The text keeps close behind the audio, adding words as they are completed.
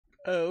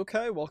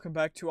Okay, welcome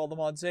back to All the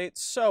Mods 8.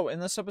 So, in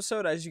this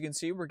episode, as you can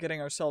see, we're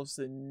getting ourselves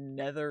the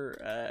Nether,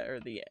 or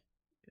the,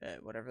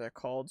 whatever they're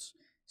called,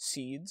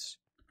 seeds.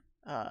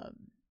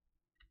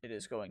 It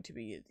is going to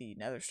be the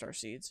Nether Star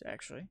seeds,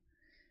 actually.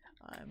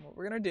 And what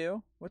we're going to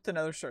do with the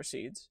Nether Star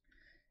seeds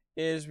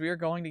is we are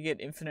going to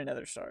get infinite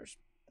Nether Stars.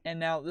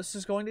 And now, this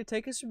is going to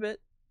take us a bit,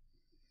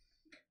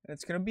 and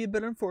it's going to be a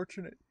bit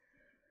unfortunate,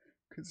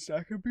 because it's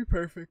not going to be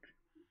perfect,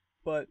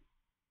 but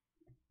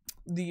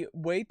the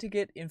way to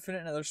get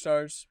infinite Nether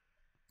Stars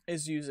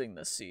is using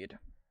this seed.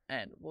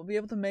 And we'll be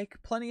able to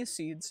make plenty of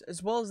seeds,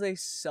 as well as they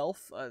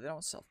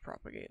don't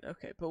self-propagate,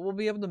 okay, but we'll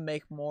be able to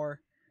make more,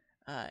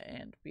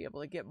 and be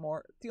able to get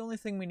more. The only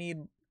thing we need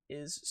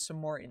is some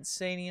more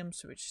Insanium,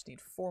 so we just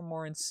need 4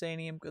 more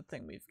Insanium. Good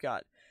thing we've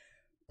got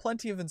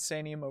plenty of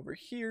Insanium over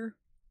here.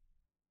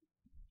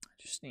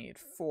 Just need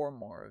 4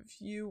 more of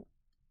you,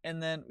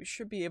 and then we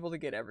should be able to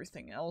get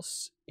everything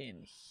else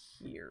in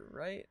here,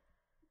 right?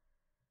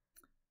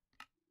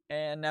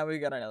 And now we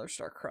got another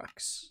Star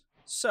Crux.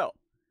 So,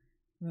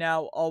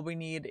 now all we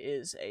need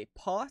is a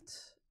pot,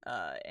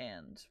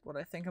 and what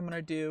I think I'm going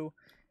to do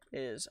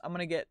is I'm going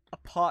to get a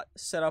pot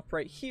set up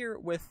right here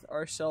with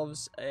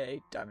ourselves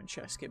a diamond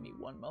chest. Give me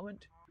 1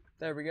 moment.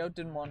 There we go.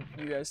 Didn't want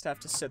you guys to have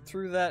to sit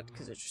through that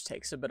because it just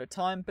takes a bit of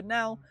time. But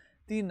now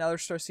the Nether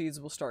Star seeds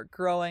will start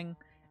growing,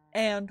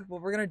 and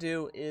what we're going to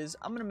do is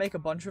I'm going to make a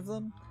bunch of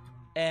them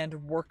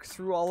and work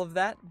through all of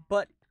that,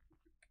 but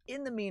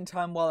in the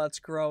meantime, while that's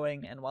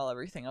growing and while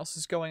everything else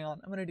is going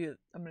on, I'm gonna do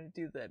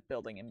that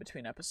building in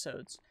between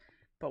episodes.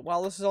 But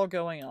while this is all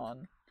going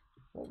on,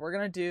 what we're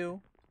gonna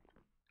do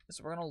is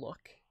we're gonna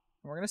look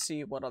and we're gonna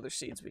see what other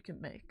seeds we can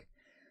make.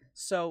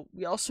 So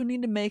we also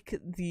need to make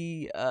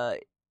the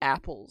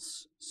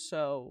apples.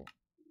 So,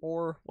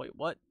 or wait,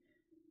 what?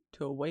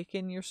 To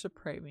awaken your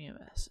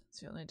Supremium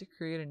essence, you'll need to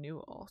create a new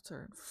altar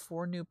and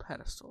 4 new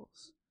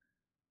pedestals.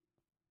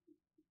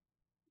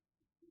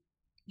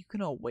 You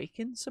can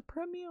awaken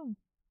Supremium?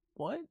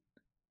 What?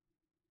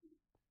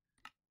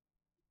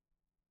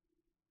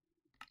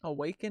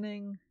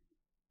 Awakening?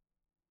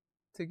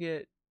 To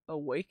get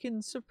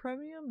awakened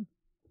Supremium?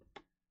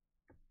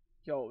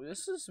 Yo,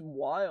 this is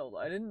wild.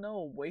 I didn't know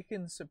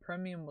awakened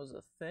Supremium was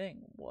a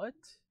thing. What?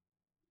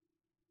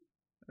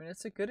 I mean,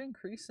 it's a good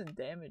increase in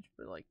damage,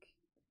 but like...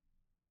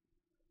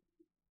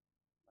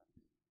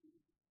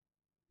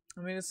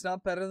 I mean, it's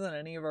not better than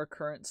any of our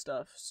current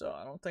stuff, so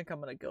I don't think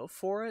I'm gonna go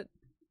for it.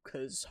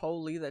 Because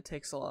holy, that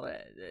takes a lot of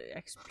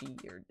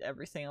XP or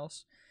everything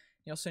else.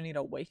 You also need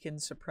Awakened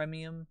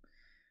Supremium,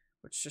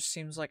 which just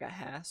seems like a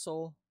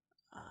hassle.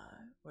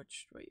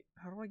 Wait,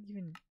 how do I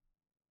even...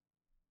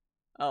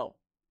 Oh,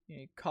 you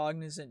need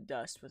Cognizant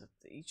Dust with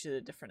each of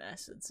the different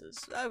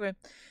essences. Okay,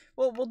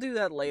 well, we'll do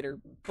that later,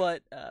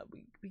 but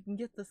we can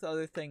get the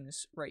other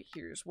things right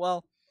here as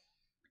well.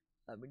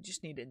 We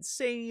just need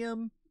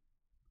Insanium.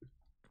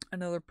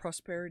 Another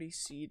prosperity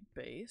seed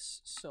base,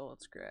 so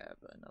let's grab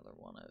another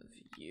one of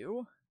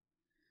you.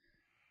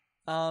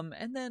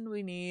 And then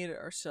we need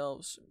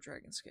ourselves some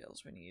dragon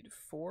scales. We need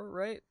 4,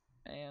 right?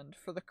 And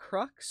for the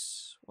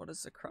crux, what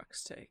does the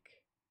crux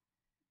take?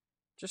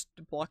 Just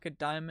a block of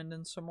diamond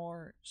and some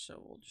more.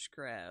 So we'll just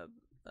grab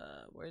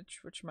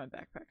which of my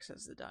backpacks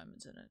has the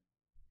diamonds in it?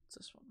 It's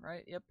this one,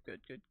 right? Yep,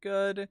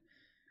 good.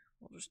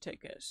 We'll just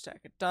take a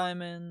stack of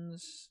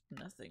diamonds,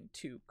 nothing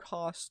too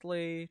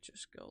costly,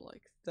 just go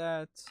like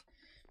that.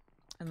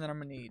 And then I'm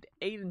going to need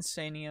 8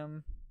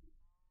 Insanium.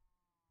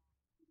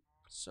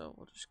 So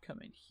we'll just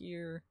come in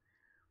here,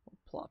 we'll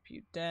plop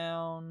you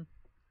down,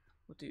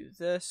 we'll do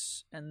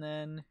this, and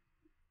then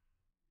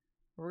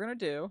what we're going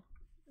to do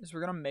is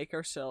we're going to make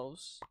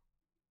ourselves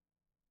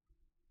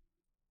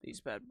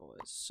these bad boys.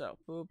 So,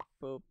 boop,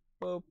 boop,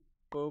 boop,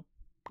 boop,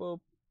 boop,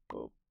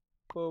 boop,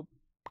 boop,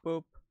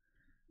 boop.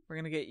 We're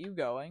going to get you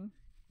going.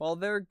 While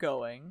they're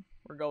going,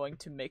 we're going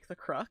to make the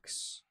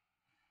crux.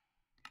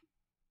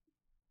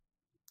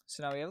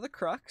 So now we have the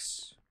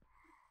crux.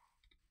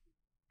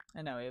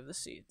 And now we have the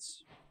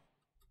seeds.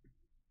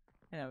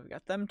 And now we've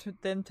got them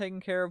taken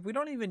care of. We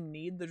don't even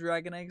need the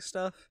dragon egg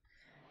stuff.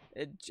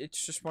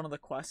 It's just one of the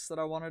quests that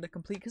I wanted to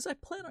complete, because I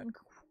plan on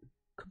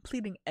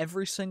completing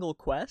every single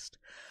quest.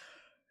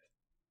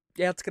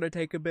 Yeah, it's going to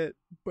take a bit,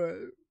 but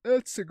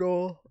that's the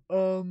goal.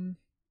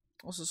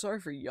 Also, sorry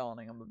for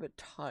yawning. I'm a bit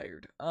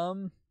tired.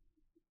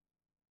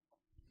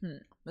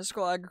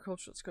 Mystical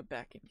agriculture. Let's go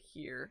back in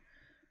here.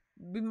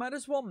 We might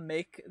as well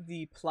make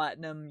the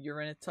platinum,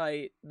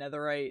 uranitite,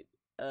 netherite,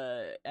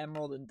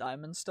 emerald, and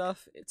diamond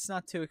stuff. It's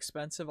not too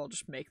expensive. I'll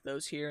just make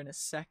those here in a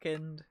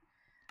second.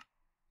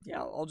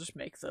 Yeah, I'll just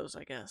make those,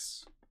 I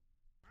guess.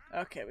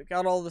 Okay, we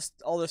got all this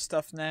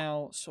stuff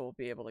now, so we'll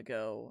be able to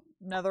go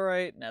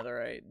netherite,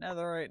 netherite,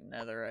 netherite,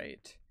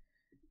 netherite,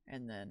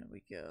 and then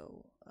we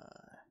go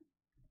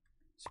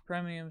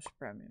Supremium,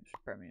 Supremium,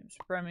 Supremium,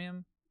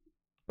 Supremium.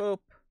 Boop.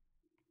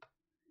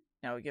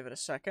 Now we give it a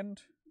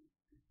second.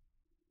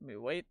 We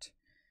wait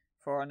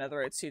for our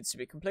netherite seeds to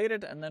be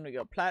completed, and then we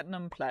go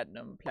platinum,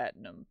 platinum,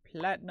 platinum,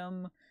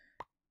 platinum.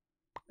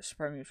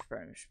 Supremium,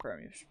 Supremium,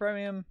 Supremium,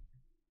 Supremium.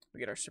 We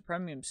get our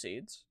Supremium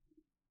seeds.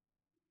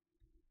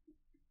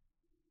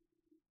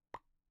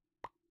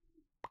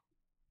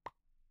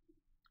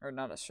 or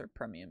not a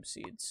premium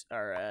seeds,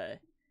 or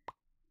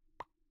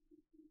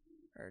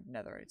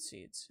netherite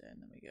seeds,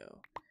 and then we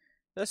go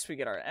this, we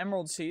get our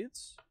emerald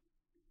seeds.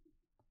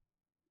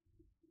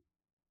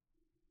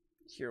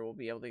 Here we'll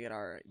be able to get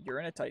our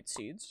uranitite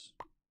seeds.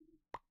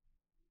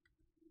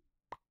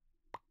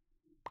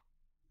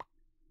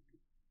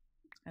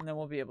 And then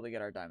we'll be able to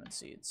get our diamond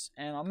seeds.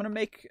 And I'm gonna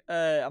make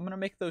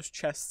those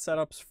chest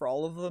setups for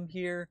all of them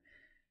here,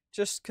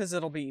 just because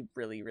it'll be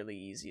really, really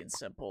easy and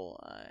simple,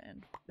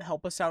 and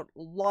help us out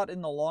a lot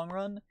in the long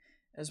run.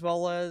 As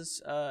well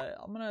as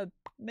I'm gonna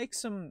make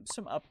some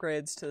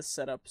upgrades to the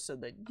setup so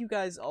that you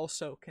guys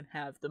also can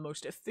have the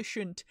most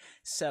efficient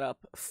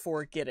setup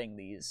for getting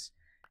these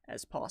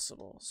as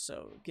possible.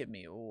 So give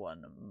me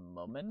one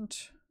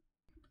moment.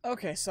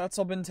 Okay, so that's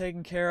all been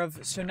taken care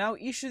of. So now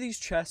each of these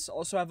chests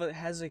also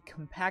has a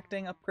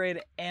compacting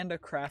upgrade and a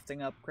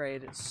crafting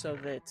upgrade, so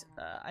that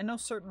I know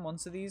certain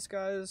ones of these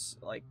guys,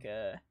 like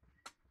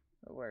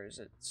where is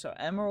it? So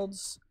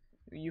emeralds,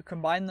 you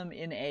combine them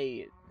in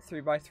a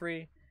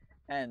 3x3,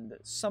 and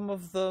some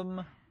of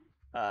them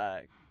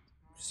like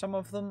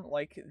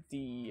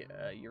the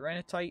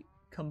uranitite,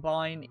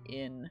 combine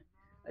in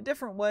a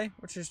different way,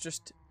 which is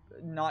just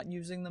not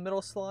using the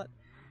middle slot.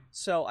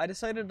 So I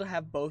decided to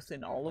have both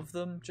in all of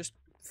them, just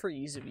for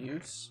ease of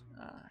use.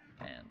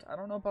 And I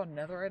don't know about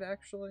netherite,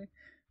 actually.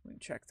 We can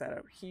check that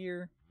out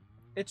here.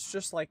 It's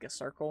just like a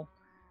circle,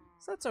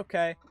 so that's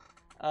okay.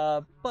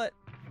 But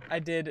I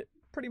did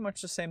pretty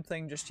much the same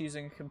thing, just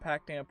using a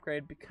compacting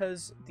upgrade,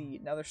 because the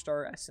nether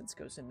star essence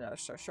goes into nether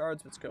star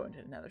shards, which go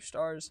into nether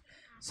stars.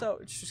 So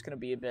it's just going to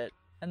be a bit.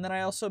 And then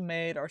I also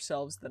made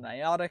ourselves the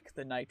niotic,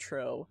 the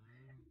nitro,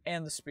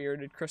 and the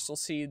spirited crystal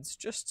seeds,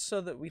 just so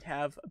that we'd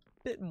have a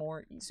bit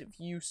more ease of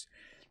use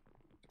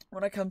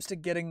when it comes to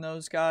getting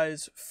those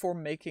guys for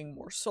making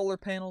more solar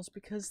panels,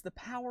 because the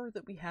power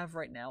that we have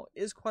right now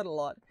is quite a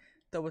lot,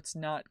 though it's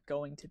not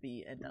going to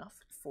be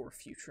enough for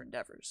future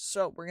endeavors.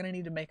 So we're going to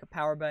need to make a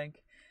power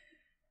bank,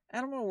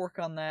 and I'm going to work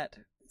on that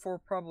for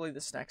probably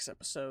this next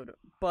episode.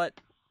 But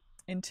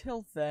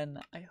until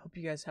then, I hope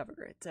you guys have a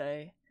great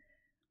day.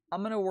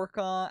 I'm going to work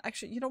on...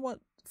 Actually, you know what?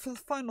 For the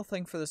final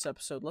thing for this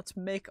episode, let's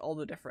make all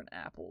the different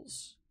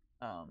apples.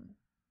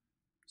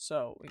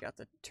 So we got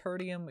the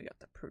tertium, we got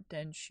the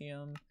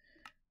prudentium,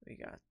 we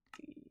got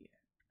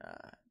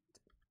the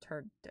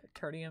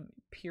tertium,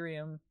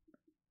 imperium.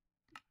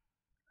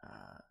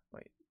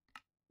 Wait.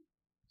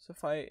 So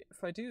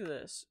if I do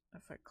this,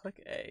 if I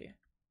click A,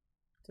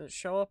 does it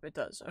show up? It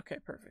does. Okay,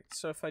 perfect.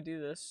 So if I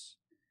do this,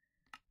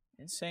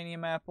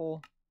 insanium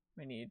apple,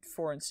 we need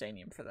 4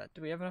 insanium for that.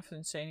 Do we have enough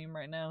insanium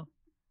right now?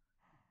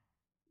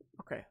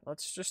 Okay,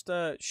 let's just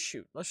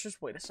shoot. Let's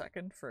just wait a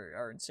second for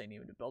our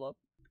insanium to build up.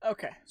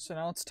 Okay, so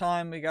now it's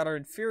time. We got our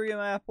inferium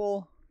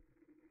apple.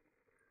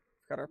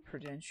 We've got our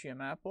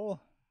prudentium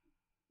apple.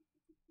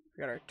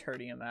 We've got our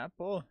tertium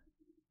apple.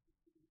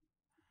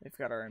 We've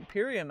got our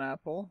imperium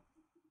apple.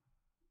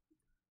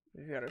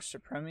 We've got our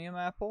supremium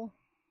apple.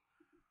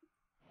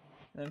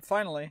 And then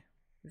finally,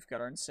 we've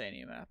got our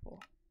insanium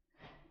apple.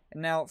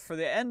 And now, for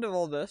the end of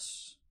all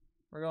this,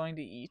 we're going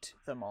to eat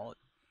them all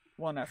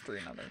one after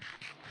another.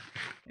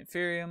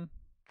 Inferium,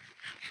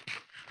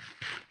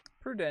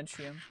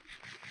 prudentium,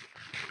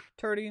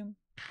 tertium,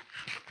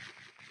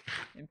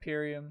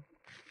 imperium,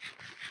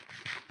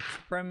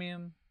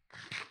 supremium,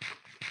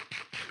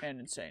 and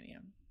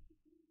insanium.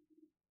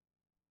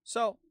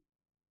 So,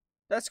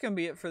 that's going to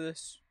be it for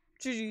this.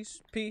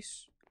 GG's,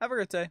 peace, have a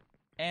great day,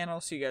 and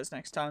I'll see you guys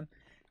next time.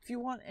 If you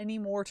want any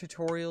more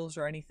tutorials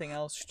or anything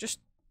else, just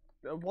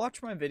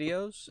watch my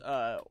videos,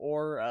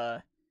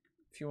 or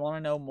if you want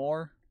to know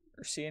more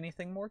or see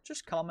anything more,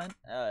 just comment.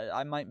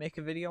 I might make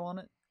a video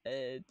on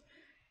it,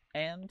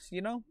 and,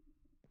 you know,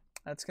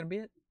 that's going to be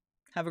it.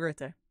 Have a great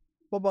day.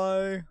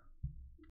 Bye-bye.